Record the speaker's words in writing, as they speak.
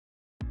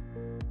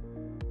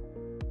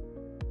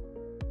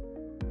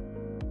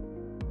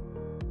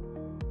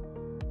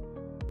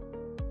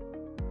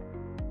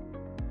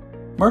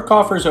Merck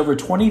offers over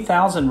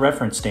 20,000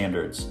 reference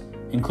standards,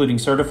 including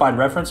certified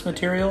reference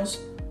materials,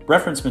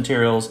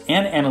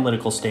 and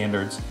analytical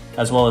standards,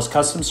 as well as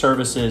custom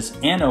services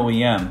and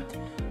OEM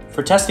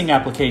for testing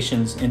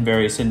applications in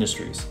various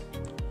industries.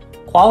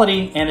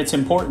 Quality and its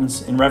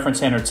importance in reference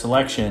standard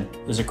selection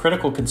is a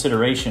critical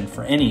consideration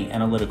for any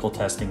analytical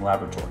testing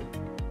laboratory.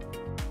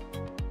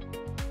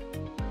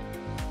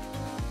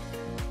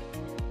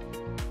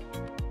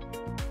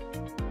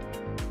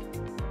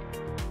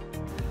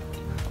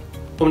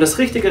 Um das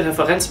richtige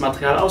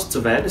Referenzmaterial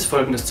auszuwählen, ist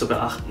Folgendes zu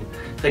beachten: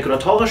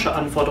 regulatorische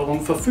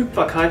Anforderungen,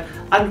 Verfügbarkeit,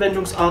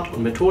 Anwendungsart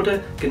und Methode,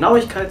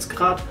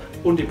 Genauigkeitsgrad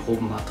und die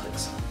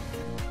Probenmatrix.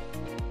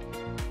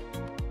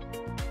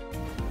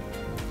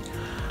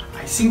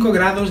 Hay 5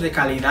 grados de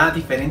calidad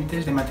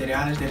diferentes de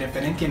materiales de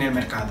referencia en el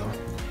mercado: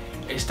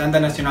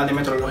 estándar nacional de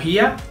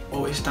metrología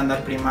o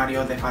estándar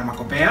primario de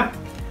farmacopea,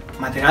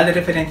 material de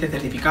referencia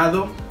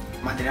certificado,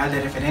 material de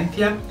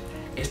referencia,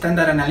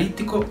 estándar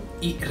analítico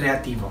y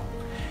reactivo.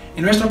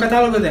 En nuestro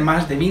catálogo de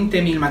más de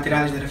 20.000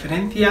 materiales de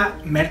referencia,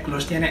 Merck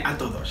los tiene a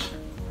todos.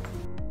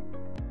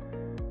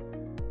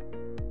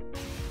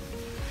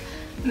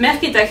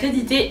 Merck est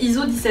accrédité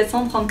ISO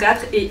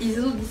 17134 et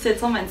ISO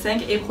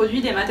 17725 et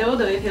produit des matériaux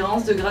de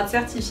référence de grade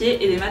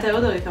certifié et des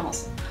matériaux de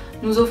référence.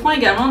 Nous offrons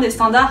également des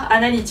standards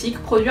analytiques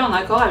produits en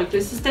accord avec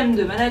le système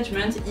de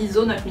management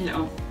ISO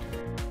 9001.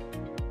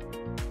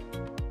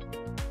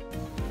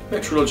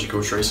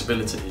 Metrological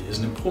traceability is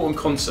an important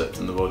concept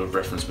in the world of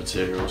reference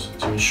materials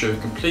to ensure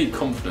complete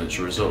confidence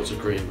your results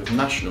agree with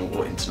national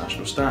or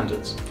international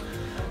standards.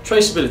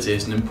 Traceability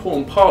is an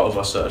important part of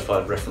our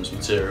certified reference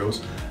materials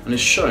and is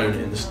shown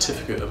in the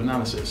certificate of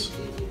analysis.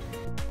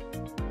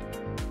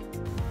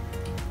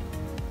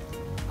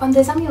 Quando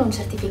esamini un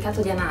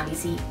certificato di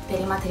analisi per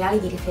i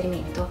materiali di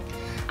riferimento,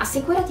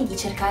 assicurati di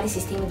cercare i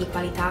sistemi di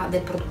qualità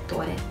del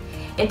produttore,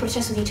 il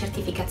processo di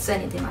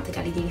certificazione dei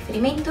materiali di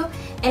riferimento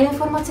e le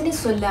informazioni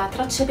sulla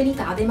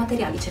tracciabilità dei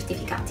materiali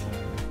certificati.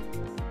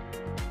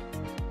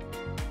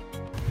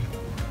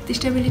 Die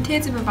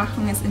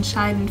Stabilitätsüberwachung ist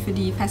entscheidend für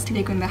die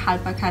Festlegung der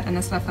Haltbarkeit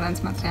eines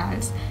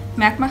Referenzmaterials.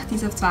 Merck macht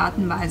dies auf 2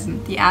 Arten und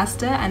Weisen. Die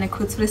erste, eine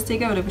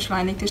kurzfristige oder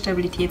beschleunigte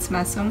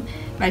Stabilitätsmessung,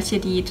 welche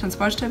die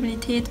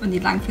Transportstabilität und die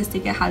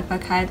langfristige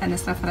Haltbarkeit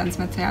eines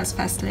Referenzmaterials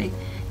festlegt.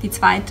 Die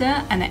zweite,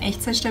 eine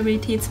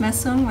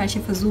Echtzeitstabilitätsmessung,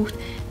 welche versucht,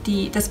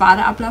 das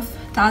wahre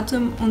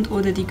Ablaufdatum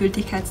und/oder die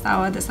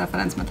Gültigkeitsdauer des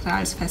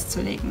Referenzmaterials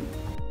festzulegen.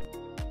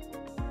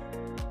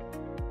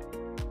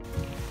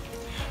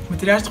 Os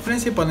materiais de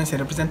referência podem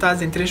ser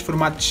apresentados em 3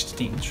 formatos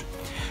distintos,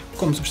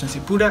 como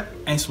substância pura,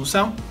 em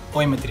solução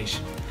ou em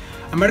matriz.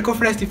 A Merck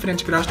oferece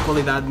diferentes graus de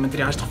qualidade de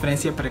materiais de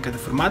referência para cada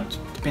formato,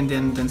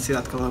 dependendo da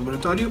necessidade de cada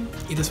laboratório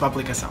e da sua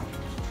aplicação.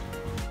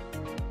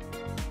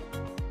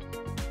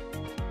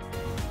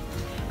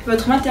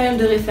 Votre matériel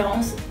de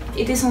référence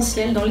est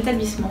essentiel dans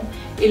l'établissement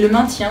et le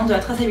maintien de la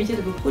traçabilité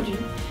de vos produits,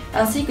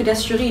 ainsi que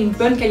d'assurer une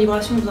bonne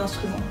calibration de vos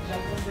instruments.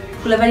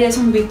 Pour la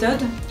validation de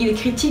méthode, il est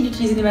critique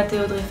d'utiliser des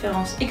matériaux de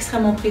référence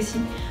extrêmement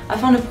précis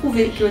afin de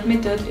prouver que votre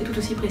méthode est tout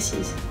aussi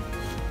précise.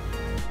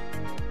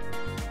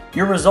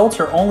 Your results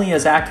are only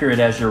as accurate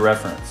as your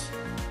reference.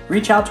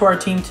 Reach out to our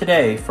team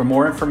today for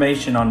more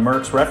information on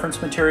Merck's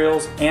reference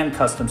materials and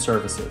custom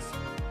services.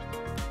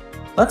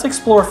 Let's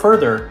explore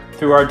further,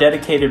 through our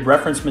dedicated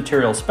reference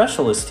material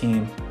specialist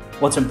team,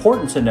 what's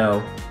important to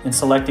know in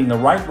selecting the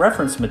right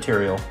reference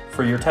material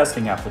for your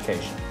testing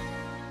application.